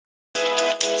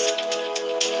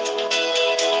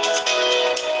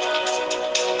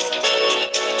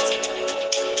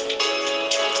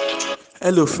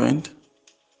Hello, friend.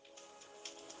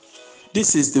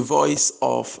 This is the voice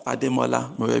of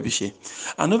Ademola Morebise.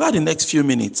 And over the next few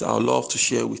minutes, I would love to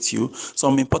share with you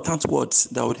some important words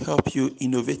that would help you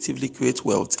innovatively create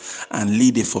wealth and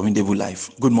lead a formidable life.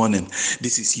 Good morning.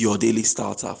 This is your daily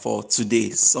starter for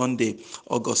today, Sunday,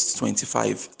 August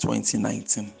 25,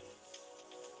 2019.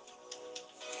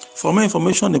 For more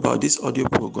information about this audio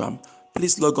program,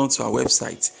 please log on to our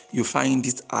website. You'll find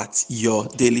it at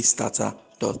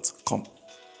yourdailystarter.com.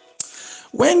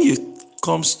 When it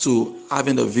comes to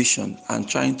having a vision and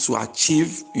trying to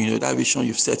achieve, that vision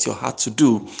you've set your heart to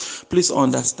do, please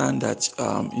understand that,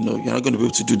 you're not going to be able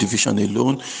to do the vision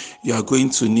alone. You are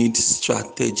going to need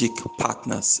strategic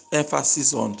partners.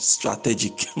 Emphasis on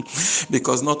strategic,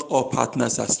 because not all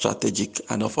partners are strategic.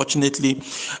 And unfortunately,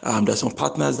 there's some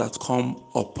partners that come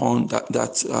upon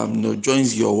that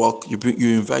joins your work.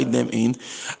 You invite them in,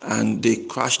 and they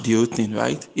crash the whole thing,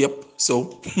 right? Yep.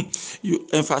 So your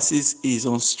emphasis is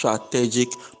on strategic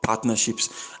partnerships.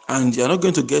 And you're not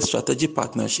going to get strategic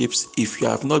partnerships if you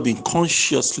have not been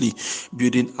consciously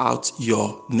building out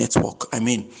your network.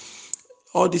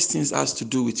 All these things has to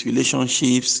do with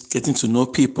relationships, getting to know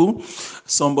people,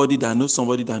 somebody that knows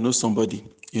somebody that knows somebody.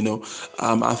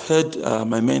 I've heard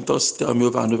my mentors tell me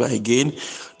over and over again.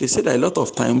 They say that a lot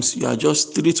of times you are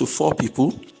just 3 to 4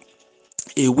 people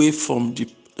away from the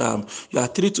you are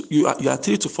 3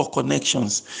 to 4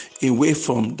 connections away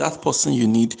from that person you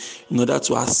need in order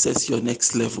to access your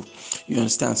next level. You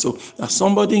understand? So now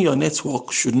somebody in your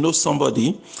network should know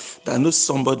somebody that knows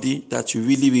somebody that you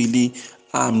really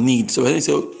need. So when you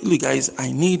say, look guys,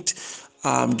 I need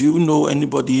do you know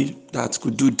anybody that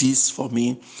could do this for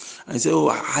me? I say,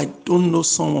 I don't know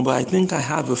someone, but I think I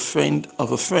have a friend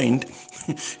of a friend,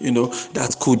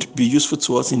 that could be useful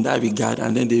to us in that regard.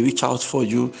 And then they reach out for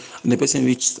you, and the person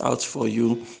reaches out for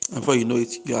you, and before you know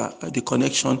it, the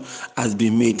connection has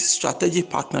been made. Strategic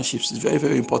partnerships is very,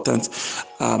 very important.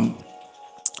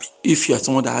 If you are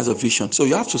someone that has a vision, so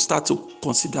you have to start to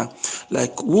consider,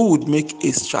 like, who would make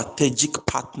a strategic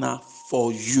partner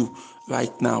for you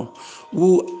right now?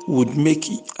 Who would make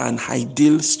an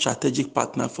ideal strategic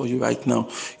partner for you right now?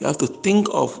 You have to think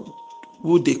of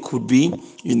who they could be,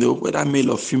 whether male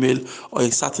or female, or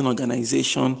a certain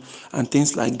organization and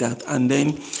things like that. And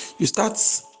then you start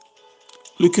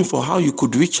looking for how you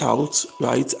could reach out,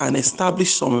 right, and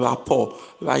establish some rapport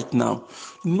right now.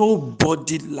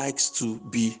 Nobody likes to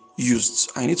be used.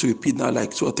 I need to repeat that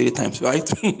like 2 or 3 times, right?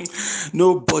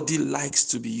 Nobody likes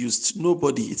to be used.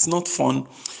 Nobody. It's not fun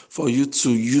for you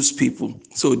to use people.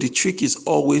 So the trick is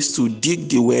always to dig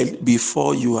the well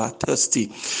before you are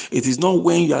thirsty. It is not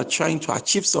when you are trying to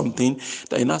achieve something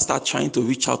that you now start trying to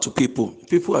reach out to people.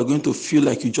 People are going to feel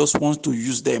like you just want to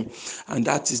use them, and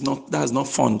that's not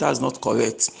fun. That's not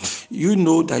correct. You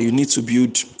know that you need to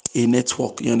build a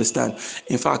network. You understand?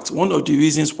 In fact, one of the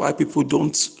reasons why people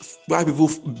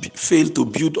fail to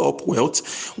build up wealth,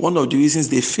 one of the reasons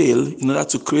they fail in order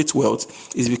to create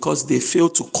wealth is because they fail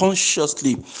to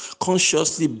consciously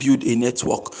build a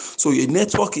network. So a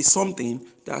network is something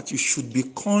that you should be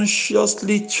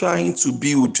consciously trying to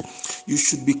build. You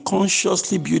should be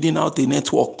consciously building out a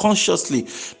network, consciously.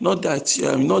 Not that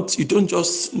you don't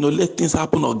just let things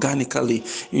happen organically,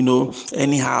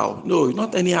 anyhow. No,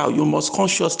 not anyhow. You must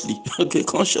consciously,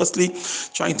 consciously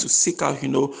trying to seek out,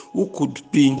 who could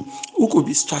be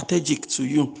strategic to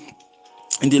you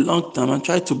in the long term, and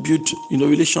try to build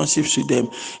relationships with them.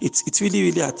 It's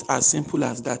really as simple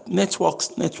as that. Network.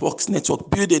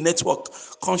 Build a network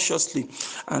consciously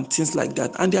and things like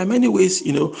that. And there are many ways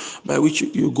by which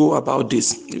you go about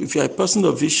this. If you're a person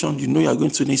of vision, you're going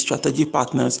to need strategic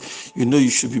partners. You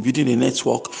should be building a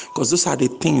network, because those are the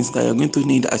things that you're going to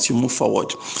need as you move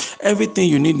forward. Everything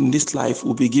you need in this life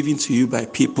will be given to you by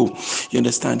people. You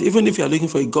understand? Even if you're looking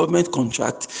for a government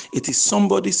contract, it is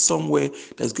somebody somewhere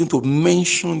that's going to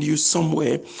mention you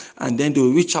somewhere, and then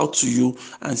they'll reach out to you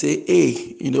and say,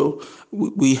 hey,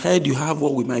 we heard you have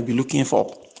what we might be looking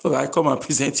for. All right, come and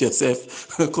present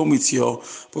yourself. Come with your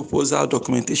proposal,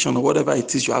 documentation, or whatever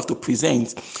it is you have to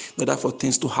present in order for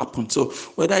things to happen. So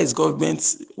whether it's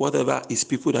government, whatever, is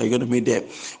people that you're going to meet there.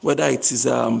 Whether it is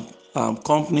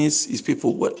companies, is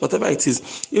people, whatever it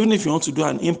is. Even if you want to do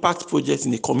an impact project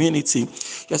in the community,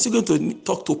 you're still going to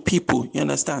talk to people. You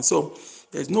understand? So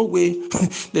there's no way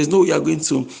you are going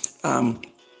to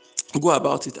go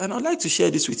about it. And I'd like to share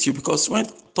this with you, because when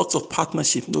talks of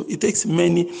partnership, it takes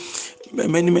many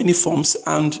many forms.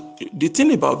 And the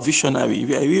thing about visionary, if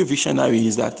you're a real visionary,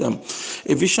 is that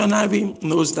a visionary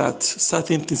knows that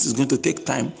certain things is going to take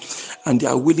time, and they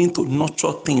are willing to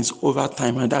nurture things over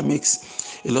time, and that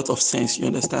makes a lot of sense. You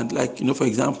understand? Like, for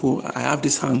example, I have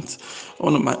this aunt,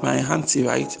 one of my auntie,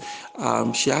 right?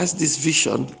 She has this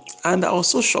vision, and I was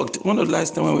so shocked. One of the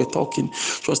last time when we were talking,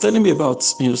 she was telling me about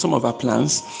some of her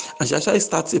plans, and she actually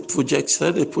started a project. She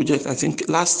started a project, I think,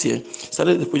 last year.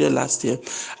 Started the project last year,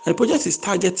 and the project is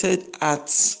targeted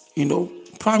at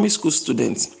primary school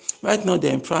students. Right now,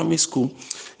 they're in primary school,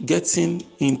 getting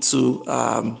into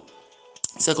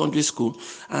secondary school,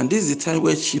 and this is the time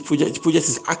where the project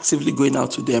is actively going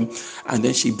out to them, and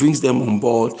then she brings them on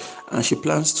board, and she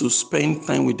plans to spend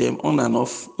time with them on and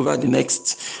off over the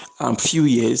next few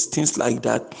years, things like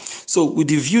that. So with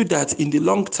the view that in the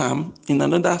long term, in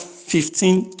another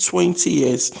 15-20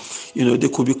 years, they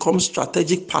could become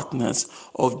strategic partners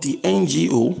of the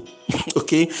NGO,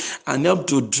 okay, and help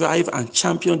to drive and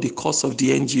champion the cause of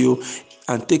the NGO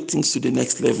and take things to the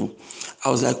next level. I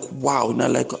was like, wow, now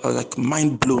I was like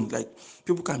mind blown. Like,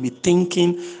 people can be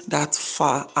thinking that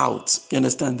far out. You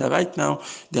understand that right now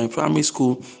they're in primary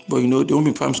school, but they won't be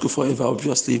in primary school forever,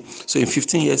 obviously. So in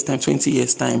 15 years time, 20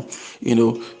 years time,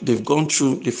 they've gone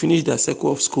through, they finished their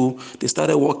cycle of school, they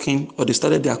started working, or they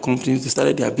started their companies, they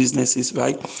started their businesses,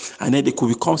 right? And then they could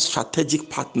become strategic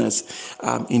partners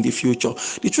in the future.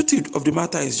 The truth of the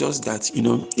matter is just that,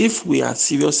 if we are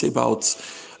serious about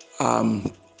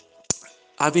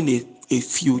having a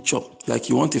future, like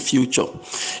you want a future,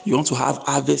 you want to have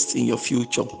harvest in your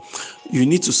future, you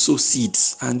need to sow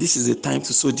seeds, and this is the time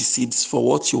to sow the seeds for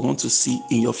what you want to see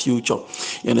in your future.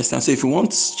 You understand? So if you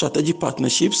want strategic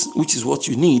partnerships, which is what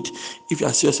you need if you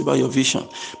are serious about your vision,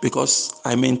 because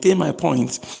I maintain my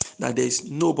point that there's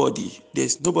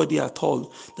nobody at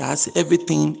all that has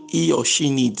everything he or she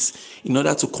needs in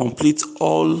order to complete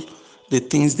all the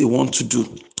things they want to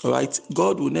do. All right.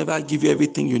 God will never give you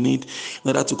everything you need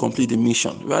in order to complete the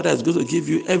mission. Rather, it's going to give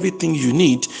you everything you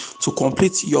need to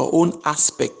complete your own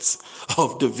aspects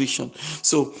of the vision.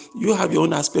 So you have your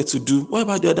own aspect to do. What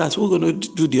about the others? We're going to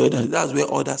do the others. That's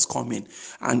where others come in.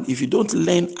 And if you don't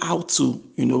learn how to,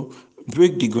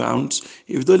 break the ground,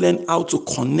 if you don't learn how to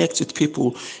connect with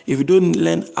people, if you don't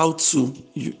learn how to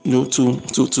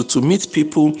to meet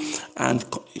people and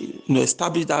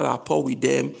establish that rapport with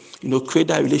them, create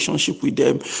that relationship with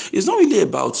them, it's not really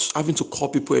about having to call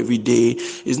people every day.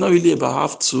 It's not really about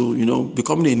have to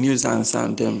becoming a nuisance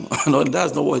and no,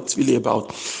 that's not what it's really about.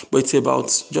 But it's about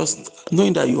just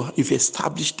knowing that you've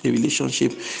established a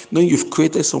relationship, knowing you've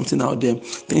created something out there,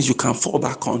 things you can fall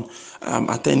back on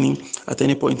at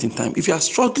any point in time. If you are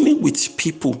struggling with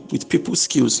people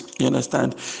skills, you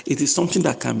understand, it is something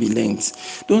that can be learned.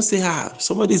 Don't say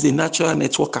somebody is a natural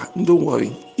networker. Don't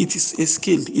worry, it is a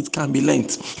skill. It can be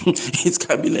learned. It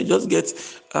can be learned. Just get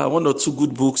one or two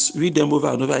good books, read them over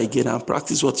and over again, and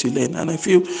practice what you learn. And I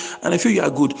feel you are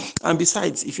good. And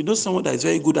besides, if you know someone that is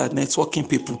very good at networking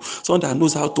people, someone that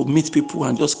knows how to meet people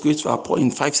and just create rapport in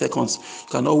 5 seconds, you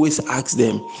can always ask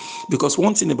them. Because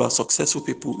one thing about successful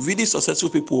people, really successful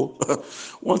people,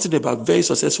 one thing about very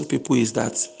successful people is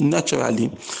that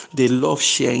naturally they love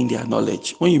sharing their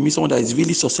knowledge. When you meet someone that is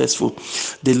really successful,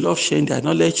 they love sharing their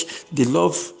knowledge, they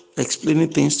love explaining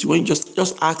things to you. When you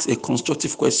just ask a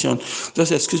constructive question,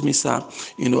 just excuse me, sir,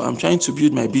 I'm trying to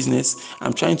build my business,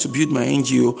 I'm trying to build my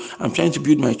NGO, I'm trying to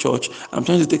build my church, I'm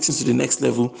trying to take things to the next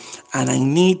level, and I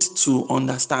need to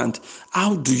understand,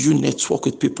 how do you network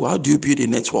with people? How do you build a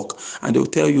network? And they'll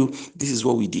tell you, this is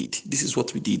what we did, this is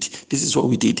what we did, this is what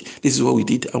we did, this is what we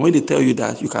did. And when they tell you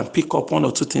that, you can pick up one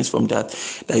or two things from that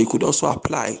you could also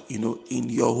apply in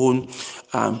your own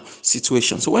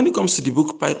situation. So when it comes to the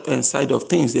book side of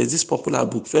things, there's this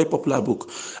very popular book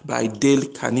by Dale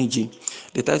Carnegie.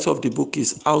 The title of the book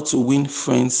is How to Win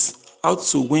Friends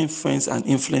and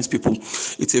Influence People.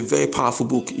 It's a very powerful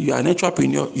book. You are an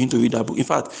entrepreneur, you need to read that book. In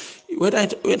fact, whether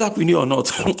entrepreneur or not,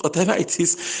 whatever it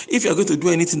is, if you're going to do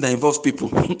anything that involves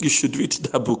people, you should read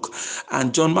that book.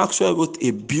 And John Maxwell wrote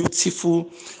a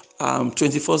beautiful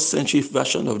 21st century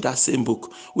version of that same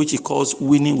book, which he calls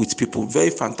Winning with People. Very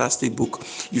fantastic book.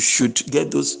 You should get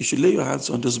those. You should lay your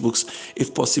hands on those books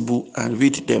if possible and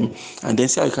read them, and then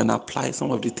see how you can apply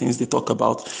some of the things they talk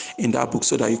about in that book,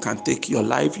 so that you can take your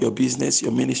life, your business,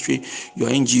 your ministry, your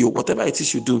NGO, whatever it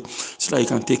is you do, so that you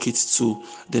can take it to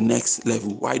the next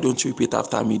level. Why don't you repeat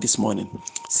after me this morning?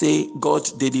 Say, God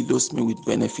daily loads me with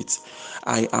benefits.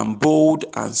 I am bold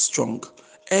and strong.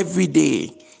 Every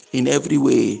day, in every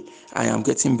way, I am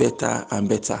getting better and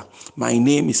better. My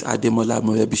name is Ademola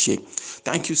Morebise.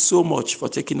 Thank you so much for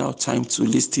taking out time to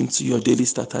listen to your daily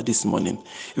starter this morning.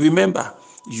 Remember,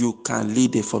 you can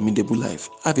lead a formidable life.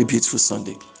 Have a beautiful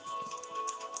Sunday.